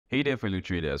Hey there, fellow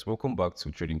traders. Welcome back to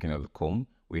tradingkingdom.com.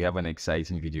 We have an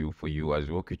exciting video for you as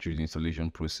we walk you through the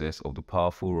installation process of the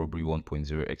powerful Robbery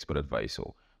 1.0 Expert Advisor.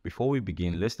 Before we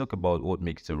begin, let's talk about what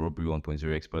makes the Robbery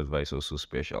 1.0 Expert Advisor so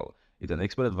special. It's an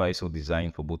expert advisor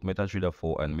designed for both Metatrader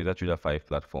 4 and Metatrader 5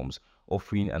 platforms,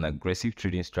 offering an aggressive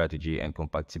trading strategy and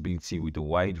compatibility with a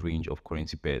wide range of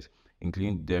currency pairs,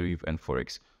 including derivative and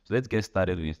Forex. So let's get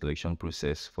started with the installation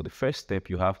process. For the first step,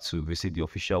 you have to visit the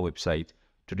official website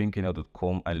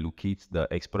tradingkingdom.com and locate the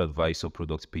Expert Advisor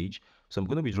product page. So I'm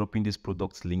going to be dropping this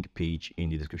product link page in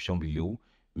the description below.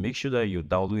 Make sure that you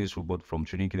download this robot from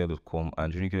tradingkingdom.com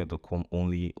and tradingkingdom.com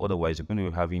only. Otherwise, you're going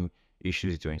to be having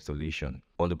issues with your installation.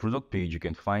 On the product page, you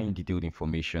can find detailed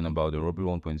information about the Robbery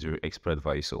 1.0 Expert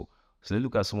Advisor. So let's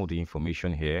look at some of the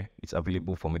information here. It's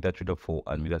available for Metatrader 4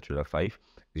 and Metatrader 5.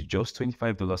 It's just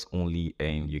 $25 only,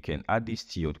 and you can add this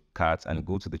to your cart and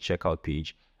go to the checkout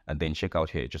page and then check out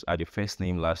here. Just add your first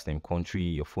name, last name, country,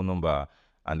 your phone number,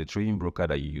 and the trading broker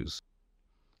that you use.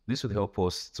 This would help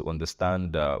us to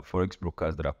understand the Forex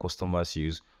brokers that our customers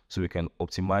use so we can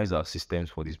optimize our systems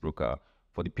for this broker.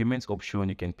 For the payments option,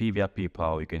 you can pay via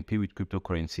PayPal, you can pay with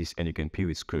cryptocurrencies, and you can pay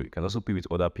with Square. You can also pay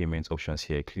with other payments options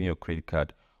here, including your credit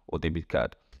card or debit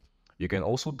card. You can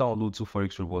also download two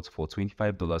Forex robots for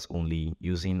 $25 only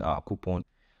using our coupon.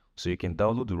 So you can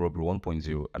download the Robbery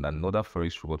 1.0 and another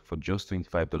Forex robot for just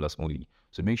 $25 only.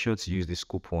 So make sure to use this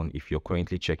coupon if you're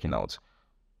currently checking out.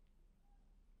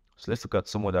 So let's look at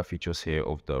some other features here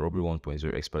of the Robbery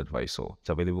 1.0 Expert Advisor. It's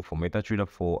available for Metatrader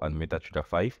 4 and Metatrader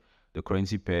 5. The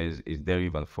currency pairs is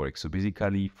derivative and Forex. So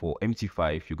basically for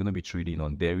MT5, you're going to be trading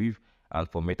on derivative, and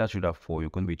for Metatrader 4, you're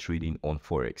going to be trading on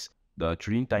Forex. The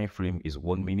trading time frame is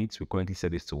 1 minute. We currently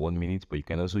set this to 1 minute, but you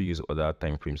can also use other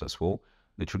time frames as well.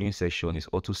 The trading session is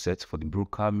auto set. For the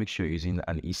broker, make sure you're using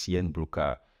an ECN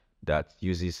broker that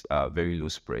uses very low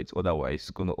spreads. Otherwise,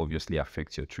 it's going to obviously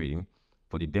affect your trading.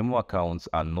 For the demo accounts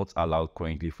are not allowed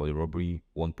currently for the Robbery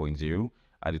 1.0,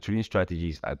 and the trading strategy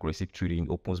is aggressive trading,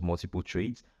 opens multiple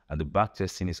trades, and the back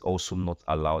testing is also not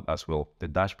allowed as well. The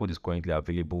dashboard is currently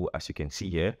available, as you can see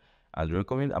here, and the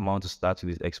recommended amount to start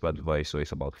with this expert advisor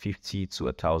is about $50 to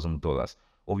 $1,000.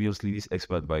 Obviously, this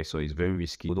expert advisor is very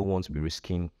risky. You don't want to be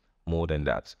risking more than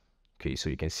that. Okay, so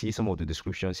you can see some of the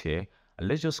descriptions here. And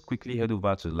let's just quickly head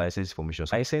over to license information.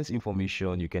 License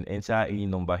information, you can enter any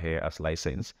number here as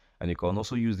license, and you can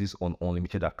also use this on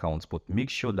unlimited accounts, but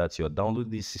make sure that you're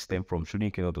downloading this system from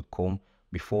tradingkingdom.com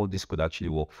before this could actually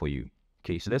work for you.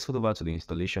 Okay, so let's head over to the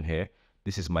installation here.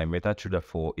 This is my Metatrader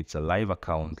 4. It's a live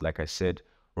account. Like I said,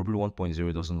 Robbery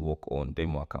 1.0 doesn't work on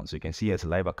demo accounts. So you can see it's a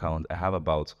live account. I have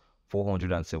about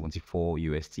 474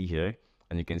 USD here.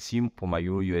 And you can see for my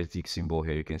Euro USD symbol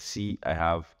here, you can see I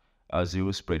have a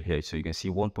zero spread here. So you can see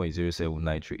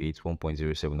 1.07938,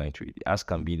 1.07938. As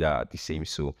can be the same.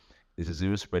 So there's a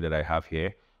zero spread that I have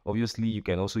here. Obviously, you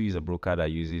can also use a broker that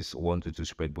uses 1 to 2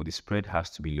 spread, but the spread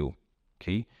has to be low.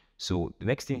 Okay. So the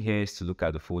next thing here is to look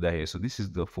at the folder here. So this is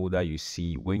the folder you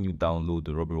see when you download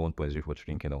the Robbery 1.0 for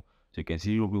Trading Kingdom. So you can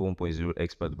see Robbery 1.0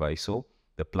 Expert Advisor,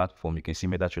 the platform. You can see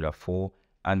Metatrader 4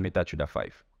 and Metatrader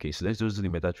 5. Okay, so let's just do the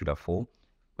Metatrader 4.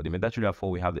 For the Metatrader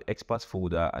 4, we have the experts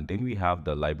folder, and then we have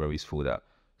the libraries folder.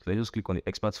 So let's just click on the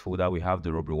experts folder. We have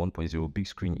the Robbery 1.0 big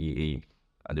screen EA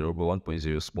and the Robbery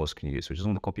 1.0 small screen EA. So I just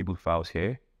want to copy both files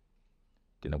here.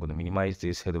 Then I'm going to minimize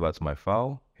this, head over to my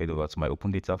file, head over to my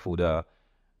open data folder,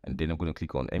 and then I'm going to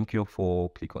click on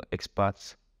MQ4, click on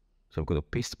experts. So I'm going to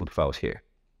paste both files here.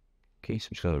 Okay, so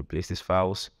I'm just going to replace these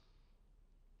files.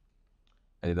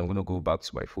 And then I'm going to go back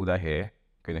to my folder here.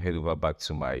 I'm going to head over back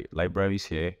to my libraries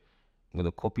here. I'm going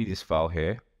to copy this file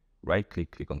here, right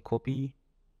click, click on copy,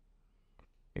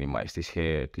 minimize this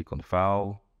here, click on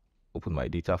file, open my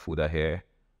data folder here,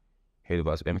 head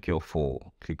over to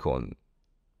MQ4, click on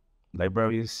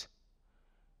libraries.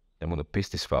 I'm going to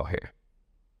paste this file here,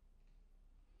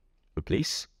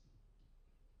 replace.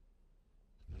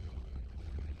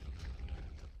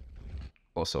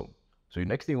 Awesome. So the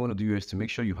next thing you want to do is to make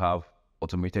sure you have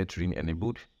automated trading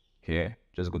enabled here.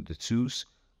 Just go to the tools,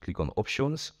 click on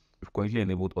options. We've currently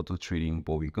enabled auto trading,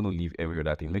 but we're going to leave every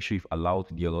other thing. Make sure you've allowed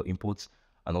DLL imports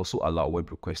and also allow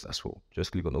web requests as well.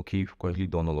 Just click on OK. We've currently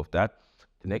done all of that.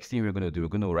 The next thing we're going to do, we're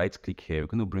going to right click here. We're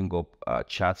going to bring up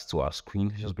charts to our screen.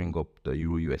 Let's just bring up the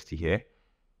Euro USD here.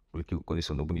 We'll click on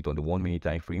this on open it on the 1 minute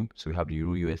time frame. So we have the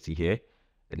Euro USD here.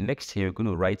 And next here, we're going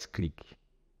to right click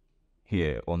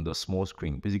here on the small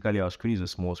screen. Basically, our screen is a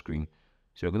small screen.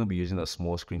 So you're going to be using a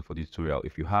small screen for the tutorial.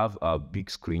 If you have a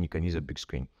big screen, you can use a big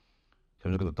screen. So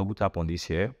I'm just going to double tap on this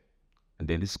here, and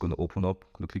then this is going to open up.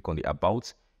 I'm going to click on the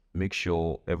about. Make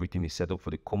sure everything is set up for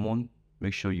the common.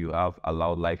 Make sure you have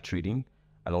allowed live trading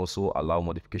and also allow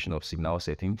modification of signal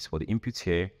settings. For the inputs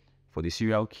here, for the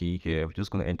serial key here, we're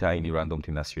just going to enter any random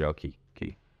thing as serial key.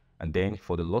 Okay. And then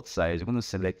for the lot size, we're going to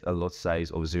select a lot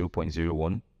size of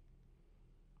 0.01.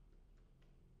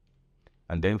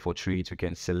 And then for trades, we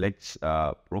can select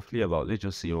roughly about, let's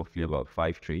just say roughly about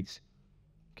 5 trades.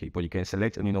 Okay, but you can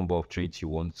select any number of trades you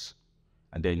want.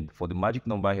 And then for the magic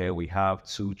number here, we have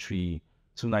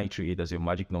 2938 as your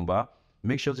magic number.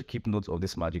 Make sure to keep note of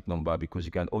this magic number because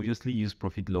you can obviously use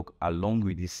profit lock along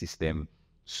with this system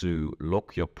to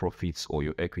lock your profits or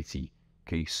your equity.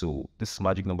 Okay, so this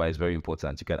magic number is very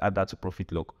important. You can add that to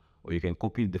profit lock, or you can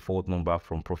copy the default number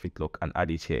from profit lock and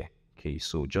add it here. Okay,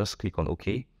 so just click on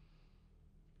OK.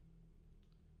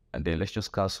 And then let's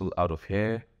just cancel out of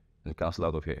here and cancel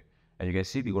out of here. And you can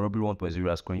see the Robbery 1.0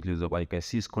 has currently loaded up, and you can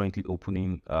see it's currently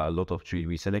opening a lot of trades.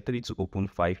 We selected it to open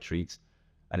 5 trades,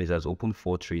 and it has opened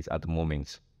 4 trades at the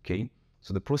moment. Okay,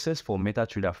 so the process for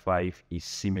Metatrader 5 is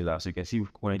similar. So you can see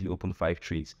we've currently opened 5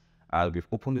 trades. We've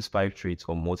opened these 5 trades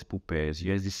on multiple pairs: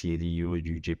 USD/CAD, Euro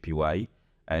JPY,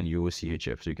 and Euro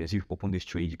CHF. So you can see we've opened this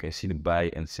trade. You can see the buy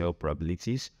and sell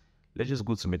probabilities. Let's just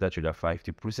go to Metatrader 5.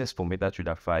 The process for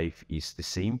Metatrader 5 is the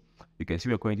same. You can see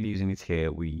we're currently using it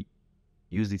here. We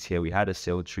used it here. We had a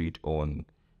sell trade on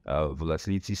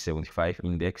volatility 75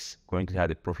 index. Currently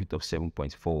had a profit of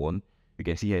 7.41. You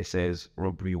can see here it says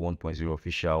Robbery 1.0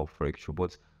 official Forex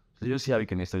robot. So just see how you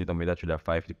can install it on Metatrader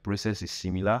 5. The process is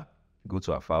similar. Go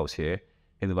to our files here.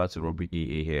 Head over to Robbery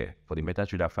AA here. For the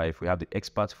Metatrader 5, we have the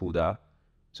expert folder.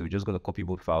 So we're just going to copy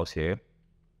both files here.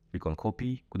 Click on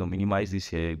copy, going to minimize this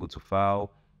here, go to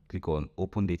file, click on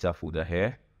open data folder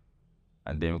here,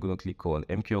 and then we're going to click on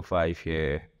MQ5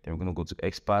 here, then we're going to go to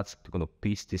experts, we're going to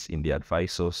paste this in the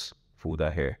advisors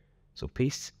folder here. So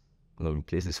paste, I'm going to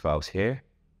replace these files here,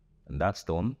 and that's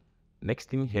done. Next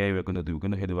thing here we're going to do, we're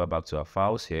going to head over back to our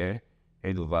files here,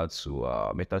 head over to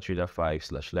Metatrader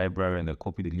 5/library, and then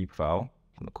copy the lib file.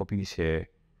 I'm going to copy this here,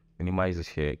 minimize this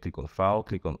here, click on file,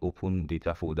 click on open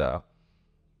data folder,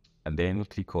 and then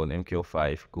click on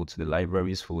MQ5, go to the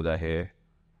libraries folder here,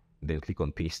 then click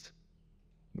on paste.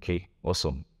 Okay,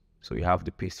 awesome. So you have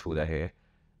the paste folder here.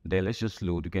 Then let's just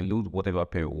load. You can load whatever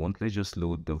pair you want. Let's just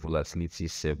load the volatility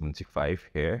 75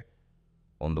 here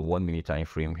on the 1 minute time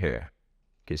frame here.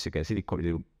 Okay, so you can see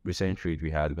the recent trade we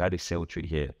had a sell trade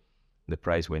here. The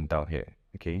price went down here.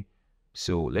 Okay,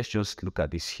 so let's just look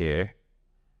at this here.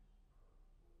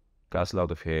 Cancel out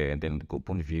of here, and then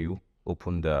open view,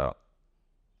 open the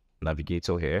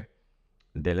navigator here.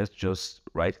 Then let's just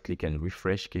right click and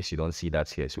refresh in case you don't see that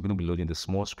here. So we're going to be loading the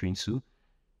small screen too.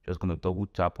 Just going to double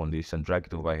tap on this and drag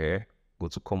it over here. Go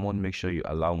to common, make sure you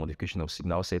allow modification of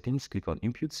signal settings, click on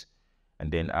inputs,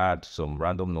 and then add some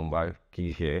random number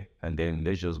key here. And then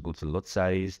let's just go to lot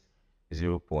size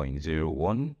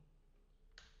 0.01.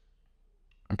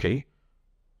 Okay,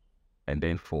 and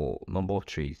then for number of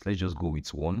trades, let's just go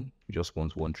with 1. We just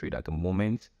want 1 trade at the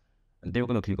moment, and then we're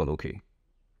going to click on OK.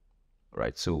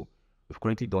 Right, so we've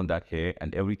currently done that here,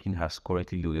 and everything has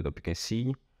currently loaded up. You can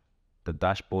see the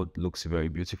dashboard looks very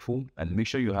beautiful, and make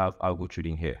sure you have algo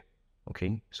trading here.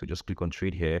 Okay, so just click on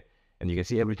trade here, and you can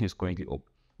see everything is currently up.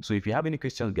 So if you have any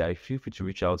questions, guys, feel free to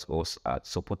reach out to us at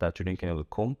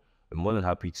support@tradingkenya.com. We're more than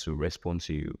happy to respond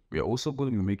to you. We are also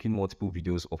going to be making multiple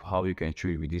videos of how you can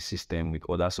trade with this system with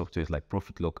other softwares like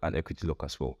Profit Lock and Equity Lock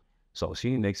as well. So I'll see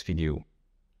you in the next video.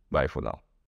 Bye for now.